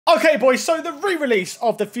Okay, boys, so the re-release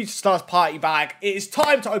of the Future Stars Party Bag, it is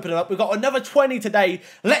time to open it up. We've got another 20 today.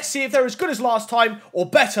 Let's see if they're as good as last time or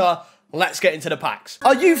better. Let's get into the packs.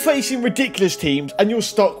 Are you facing ridiculous teams and you're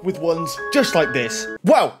stuck with ones just like this?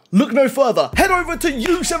 Well, look no further. Head over to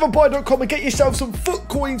u7buy.com and get yourself some foot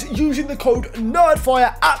coins using the code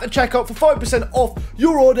NerdFire at the checkout for 5% off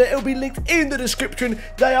your order. It'll be linked in the description.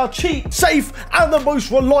 They are cheap, safe, and the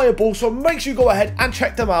most reliable, so make sure you go ahead and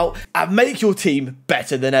check them out and make your team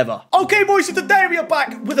better than ever. Okay, boys, so today we are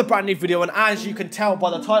back with a brand new video, and as you can tell by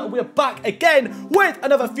the title, we are back again with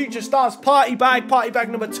another Future Stars Party Bag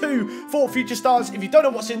number 2. For Future Stars. If you don't know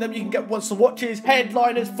what's in them, you can get ones to watches,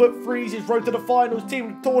 headliners, foot freezes, road to the finals,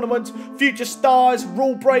 team tournaments, Future Stars,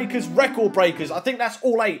 rule breakers, record breakers. I think that's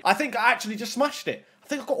all 8. I think I actually just smashed it. I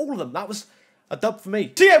think I got all of them. That was a dub for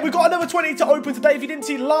me. So yeah, we've got another 20 to open today. If you didn't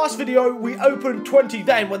see last video, we opened 20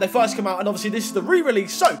 then when they first came out, and obviously this is the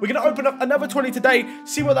re-release. So we're going to open up another 20 today,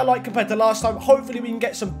 see what they're like compared to last time. Hopefully we can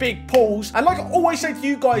get some big pulls. And like I always say to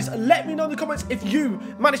you guys, let me know in the comments if you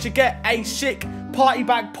managed to get a sick party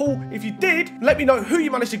bag pull. If you did, let me know who you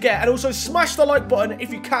managed to get, and also smash the like button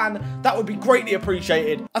if you can. That would be greatly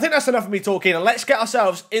appreciated. I think that's enough of me talking, and let's get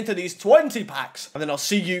ourselves into these 20 packs, and then I'll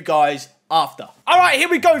see you guys after. All right, here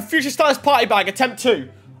we go. Future Stars Party Bag, attempt 2.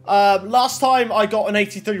 Last time I got an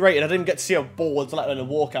 83 rated. I didn't get to see a board, let alone a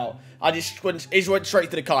walkout. I just went straight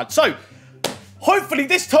to the card. So, hopefully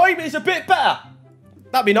this time is a bit better.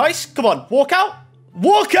 That'd be nice. Come on, walk out.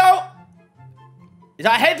 Walk out. Is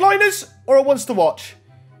that headliners or a ones to watch?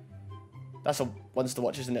 That's a ones to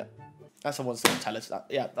watch, isn't it? That's a ones to watch. Tell us that.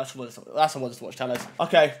 Yeah, that's a ones to watch. Tell us.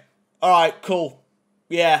 Okay. All right. Cool.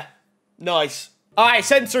 Yeah. Nice. All right,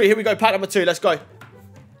 sensory. Here we go. Pack number 2. Let's go.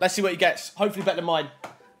 Let's see what he gets. Hopefully better than mine. I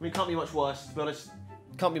mean, can't be much worse, to be honest.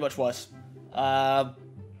 Can't be much worse.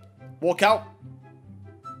 Walk out.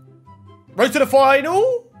 Road to the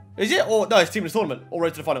final. Is it? Or no, it's team in the tournament. Or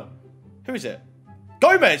road to the final. Who is it?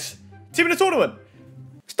 Gomez. Team in the tournament.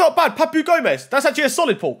 It's not bad. Papu Gomez. That's actually a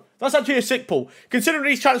solid pull. That's actually a sick pull. Considering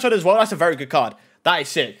he's transferred as well, that's a very good card. That is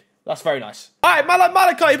sick. That's very nice. All right,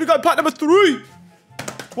 Malachi. Here we go. Pack number 3.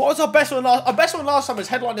 What was our best one last? Our best one last time was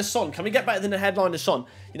Headliner Son. Can we get better than a Headliner Son?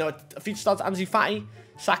 You know, a Future Stars Ansu Fati,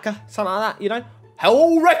 Saka, something like that, you know?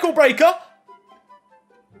 Oh, record breaker.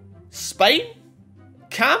 Spain?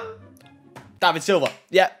 Cam? David Silva.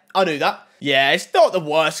 Yeah, I knew that. Yeah, it's not the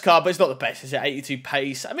worst card, but it's not the best, is it? 82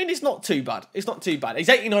 pace. I mean, it's not too bad. It's not too bad. He's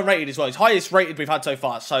 89 rated as well. He's highest rated we've had so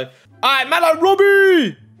far. So, all right, Malo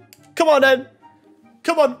Robbie. Come on, then.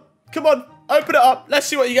 Come on. Come on. Open it up. Let's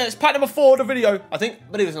see what you get. It's pack number 4 of the video. I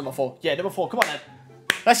believe it's number 4. Yeah, number 4. Come on, then.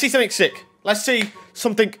 Let's see something sick. Let's see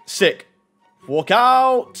something sick. Walk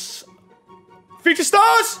out. Future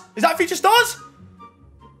Stars? Is that Future Stars?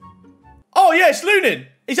 Oh, yeah, it's Lunin.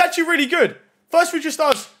 He's actually really good. First Future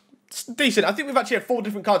Stars. It's decent. I think we've actually had 4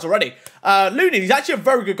 different cards already. Lunin, he's actually a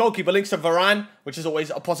very good goalkeeper. Links to Varane, which is always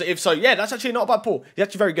a positive. So, yeah, that's actually not a bad pull. He's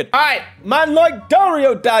actually very good. All right, man like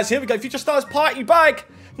Dario Daz. Here we go. Future Stars Party Bag.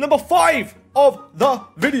 Number 5 of the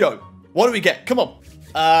video. What do we get? Come on.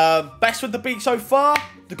 Best with the beat so far?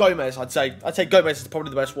 The Gomez, I'd say. I'd say Gomez is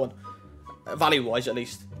probably the best one. Value-wise, at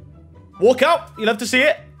least. Walk out. You love to see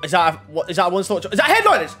it. Is that a one-slot? Is that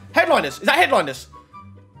headliners? Headliners. Is that headliners?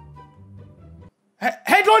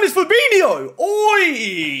 Headliners for Fabinho.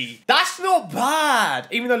 Oi. That's not bad.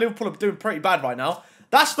 Even though Liverpool are doing pretty bad right now.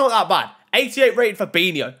 That's not that bad. 88 rated for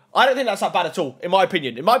Fabinho. I don't think that's that bad at all, in my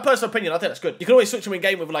opinion. In my personal opinion, I think that's good. You can always switch him in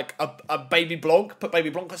game with like a Baby Blanc. Put Baby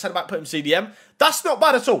Blanc at centre back, put him CDM. That's not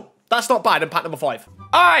bad at all. That's not bad in pack number 5.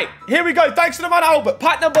 All right, here we go. Thanks to the man Albert.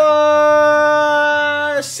 Pack number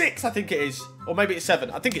 6, I think it is. Or maybe it's 7.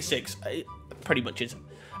 I think it's 6. It pretty much is.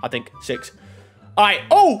 I think 6. All right.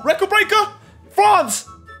 Oh, record breaker. France.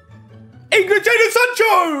 England, Jadon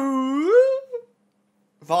Sancho.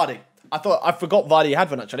 Vardy. I forgot Vardy had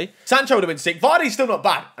one, actually. Sancho would have been sick. Vardy's still not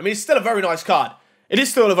bad. I mean, it's still a very nice card. It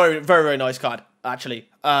is still a very, very, very nice card, actually.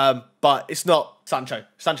 But it's not Sancho.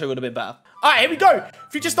 Sancho would have been better. All right, here we go.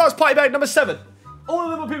 Future Stars Party Bag number 7. All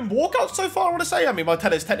of them have been walkouts so far, I want to say. I mean, my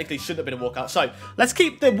tellers technically shouldn't have been a walkout. So, let's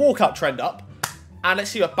keep the walkout trend up. And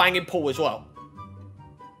let's see a banging pull as well.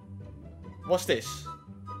 What's this? Is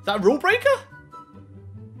that a rule breaker?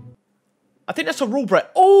 I think that's a rule breaker.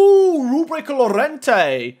 Oh, rule breaker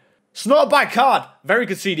Lorente. It's not a bad card. Very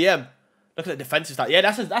good CDM. Look at the defensive stat. Yeah,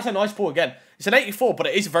 that's a nice pull again. It's an 84, but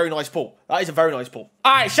it is a very nice pull. That is a very nice pull.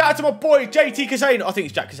 All right, shout out to my boy, JT Kazane. I think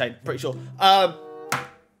it's Jack Kazane, pretty sure.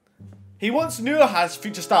 He wants Neuer's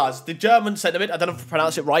Future Stars. The German sentiment. I don't know if I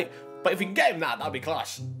pronounce it right, but if we can get him that'd be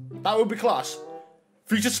class. That would be class.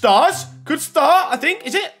 Future Stars. Good start, I think.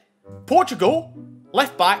 Is it? Portugal.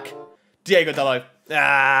 Left back. Diego Dalot.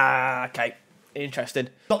 Ah, okay. Interesting.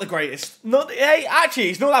 Not the greatest. Hey, actually,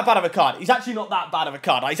 he's not that bad of a card. He's actually not that bad of a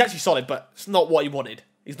card. He's actually solid, but it's not what he wanted.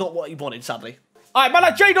 He's not what he wanted, sadly. All right, man,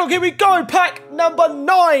 like J-Dog, here we go. Pack number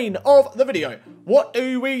 9 of the video. What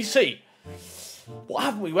do we see? What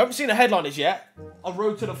haven't we? We haven't seen the headliners yet. A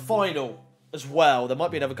road to the final as well. There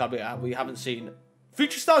might be another card we haven't seen.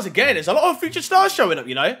 Future stars again. There's a lot of future stars showing up,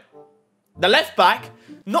 you know. The left back.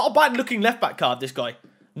 Not a bad looking left back card, this guy.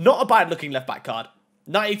 Not a bad looking left back card.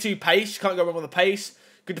 92 pace. Can't go wrong with the pace.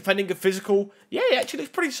 Good defending, good physical. Yeah, he actually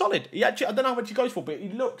looks pretty solid. He actually, I don't know how much he goes for, but he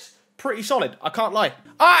looks pretty solid. I can't lie.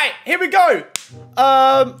 All right, here we go.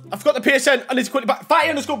 I forgot the PSN. I need to quickly back.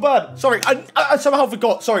 Fatty_Bird. Sorry, I somehow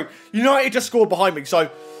forgot. Sorry. United just scored behind me, so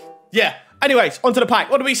yeah. Anyways, onto the pack.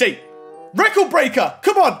 What do we see? Record breaker.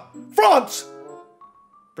 Come on. France.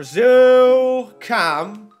 Brazil.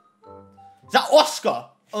 Cam. Is that Oscar?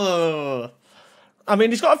 I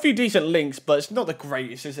mean, he's got a few decent links, but it's not the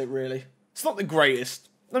greatest, is it really? It's not the greatest.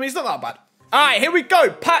 I mean, it's not that bad. All right, here we go.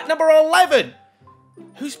 Pack number 11.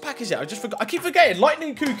 Whose pack is it? I just forgot. I keep forgetting.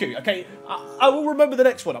 Lightning Cuckoo. Okay, I will remember the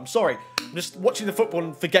next one. I'm sorry. I'm just watching the football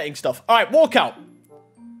and forgetting stuff. All right, walkout.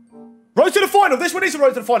 Road to the final. This one is a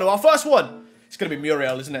road to the final. Our first one. It's going to be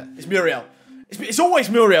Muriel, isn't it? It's Muriel. It's always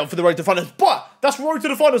Muriel for the road to the finals. But that's road to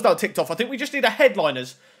the finals now ticked off. I think we just need a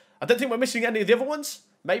headliners. I don't think we're missing any of the other ones.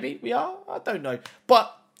 Maybe we are. I don't know.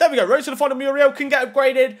 But there we go. Road to the final. Muriel can get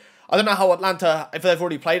upgraded. I don't know how Atlanta, if they've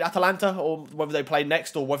already played Atalanta or whether they play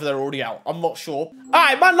next or whether they're already out. I'm not sure. All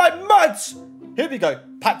right, man like Muds. Here we go.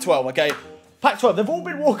 Pack 12, okay? Pack 12. They've all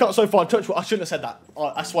been walkouts so far. Touch. I shouldn't have said that.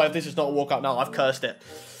 I swear if this is not a walkout now, I've cursed it.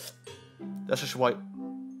 That's just wait.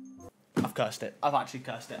 I've cursed it. I've actually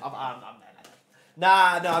cursed it.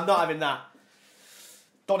 Nah, no, I'm not having that.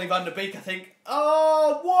 Donny van der Beek, I think.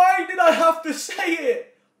 Oh, why did I have to say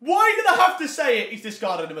it? Why did I have to say it? He's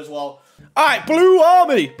discarded him as well. All right, Blue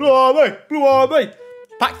Army. Blue Army. Blue Army.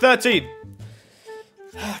 Pack 13.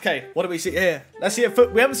 Okay, what do we see here? Let's see a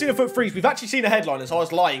foot. We haven't seen a foot freeze. We've actually seen a headliner, so I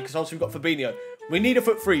was lying because obviously we've got Fabinho. We need a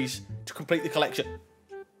foot freeze to complete the collection.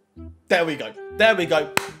 There we go. There we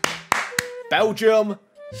go. Belgium.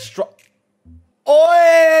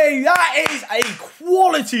 Oi! That is a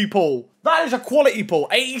quality pull. That is a quality pull.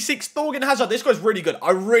 86 Thorgan Hazard. This guy's really good.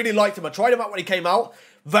 I really liked him. I tried him out when he came out.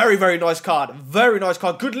 Very, very nice card. Very nice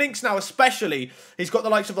card. Good links now, especially. He's got the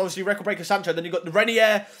likes of, obviously, Record Breaker Sancho. Then you've got the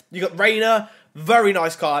Renier. You've got Reina. Very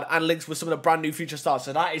nice card. And links with some of the brand new future stars.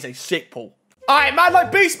 So that is a sick pull. All right, man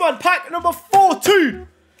like Beastman. Pack number 14.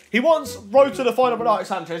 He wants road to the final with Alex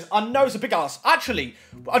Sanchez. I know it's a big ass. Actually,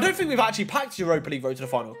 I don't think we've actually packed Europa League road to the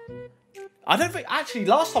final. I don't think, actually,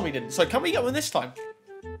 last time we didn't. So can we get one this time?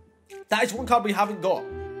 That is one card we haven't got.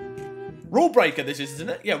 Rule Breaker, this is, isn't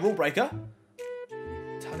it? Yeah, Rule Breaker.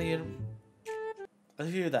 Italian.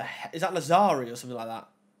 Is that Lazari or something like that?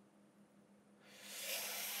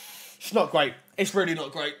 It's not great. It's really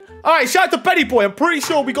not great. All right, shout out to Benny Boy. I'm pretty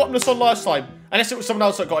sure we got him the Son last time. Unless it was someone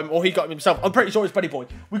else that got him, or he got him himself. I'm pretty sure it's Benny Boy.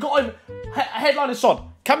 We got him a headliner Son.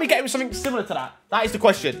 Can we get him something similar to that? That is the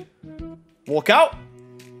question. Walk out.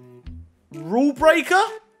 Rule Breaker?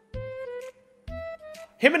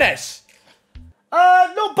 Jimenez.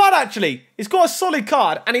 Not bad, actually. He's got a solid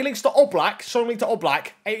card, and he links to Oblak. Strong link to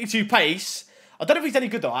Oblak. 82 pace. I don't know if he's any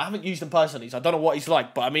good, though. I haven't used him personally, so I don't know what he's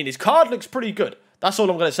like. But, I mean, his card looks pretty good. That's all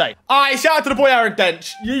I'm going to say. All right, shout out to the boy Aaron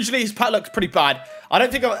Dench. Usually, his pack looks pretty bad. I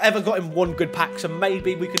don't think I've ever got him one good pack, so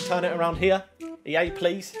maybe we can turn it around here. EA,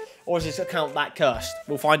 please. Or is this account that cursed?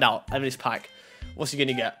 We'll find out in this pack. What's he going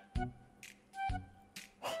to get?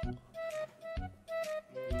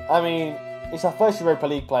 I mean, it's our first Europa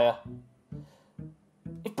League player.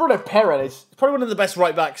 It's Bruno Perez. He's probably one of the best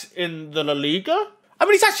right-backs in the La Liga. I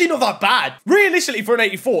mean, he's actually not that bad. Realistically, for an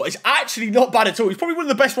 84, it's actually not bad at all. He's probably one of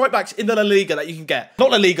the best right-backs in the La Liga that you can get.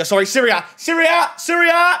 Not La Liga, sorry, Serie A. Serie A, Serie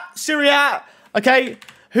A, Serie A. Okay,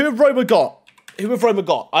 who have Roma got? Who have Roma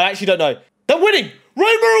got? I actually don't know. They're winning.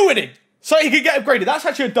 Roma are winning. So he can get upgraded. That's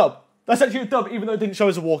actually a dub. That's actually a dub, even though it didn't show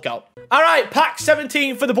as a walkout. All right, pack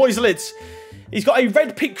 17 for the boys' lids. He's got a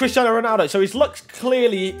red pink Cristiano Ronaldo, so his luck's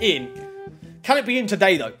clearly in. Can it be in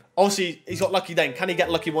today, though? Obviously, he's got lucky then. Can he get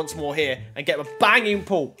lucky once more here and get a banging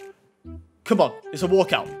pull? Come on, it's a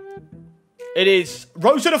walkout. It is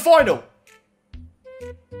road to the final.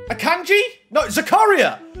 Akanji? No,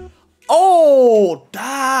 Zakaria. Oh,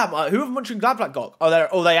 damn. Who have Mönchengladbach got?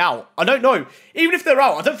 Oh, they out? I don't know. Even if they're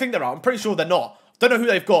out, I don't think they're out. I'm pretty sure they're not. Don't know who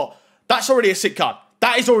they've got. That's already a sick card.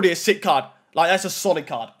 That is already a sick card. Like, that's a solid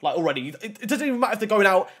card. Like, already. It doesn't even matter if they're going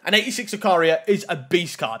out. An 86 Zakaria is a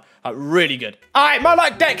beast card. Like, really good. All right, my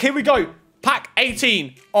like deck. Here we go. Pack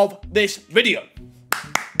 18 of this video.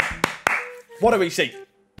 What do we see?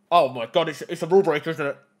 Oh my god, it's a rule breaker, isn't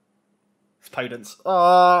it? It's Podence.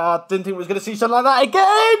 I didn't think we was going to see something like that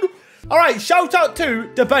again. All right, shout out to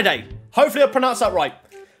NepentheZ. Hopefully I pronounced that right.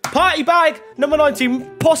 Party bag number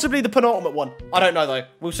 19, possibly the penultimate one. I don't know though.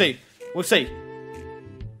 We'll see. We'll see.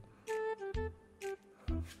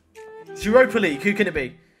 It's Europa League. Who can it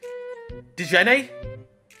be? DeGene?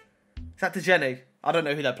 Is that DeGene? I don't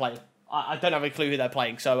know who they're playing. I don't have a clue who they're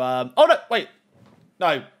playing. So, oh no, wait.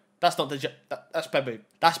 No, that's not DeGene. That's Bebu.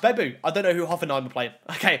 That's Bebu. I don't know who Hoffenheim are playing.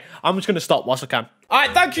 Okay, I'm just going to stop whilst I can. All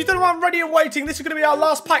right, thank you to everyone ready and waiting. This is going to be our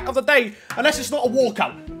last pack of the day, unless it's not a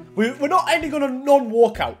walkout. We're not ending on a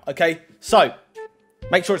non-walkout, okay? So,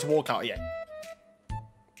 make sure it's a walkout, yeah.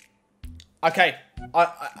 Okay,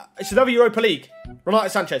 it's another Europa League. Renato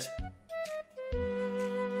Sanchez.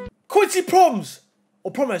 Quincy Proms!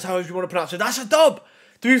 Or Promes, however you want to pronounce it. That's a dub.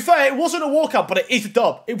 To be fair, it wasn't a walkout, but it is a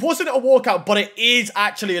dub. It wasn't a walkout, but it is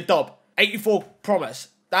actually a dub. 84 Promise.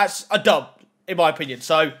 That's a dub, in my opinion.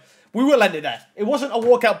 So, we will end it there. It wasn't a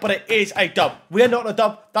walkout, but it is a dub. We end on a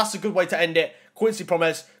dub. That's a good way to end it. Quincy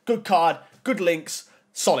Promes, good card, good links,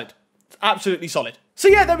 solid. Absolutely solid. So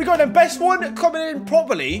yeah, there we go then. Best one coming in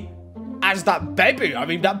probably as that Bebu. I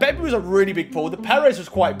mean, that Bebu was a really big pull. The Perez was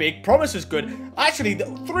quite big. Promise was good. Actually, the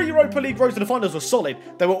 3 Europa League roads to the finals were solid.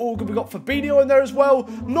 They were all good. We got Fabinho in there as well.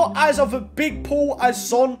 Not as of a big pull as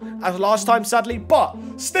Son as last time, sadly, but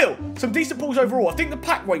still, some decent pulls overall. I think the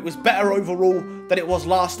pack weight was better overall than it was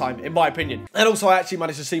last time, in my opinion. And also, I actually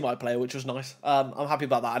managed to see my player, which was nice. I'm happy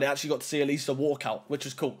about that. And I actually got to see at least a walkout, which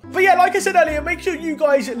was cool. But yeah, like I said earlier, make sure you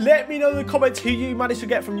guys let me know in the comments who you managed to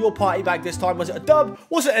get from your party bag this time. Was it a dub?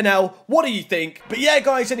 Was it an L? What do you think? But yeah,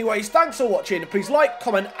 guys, anyways, thanks for watching. Please like,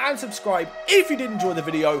 comment, and subscribe if you did enjoy the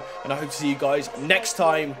video. And I hope to see you guys next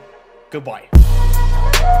time. Goodbye.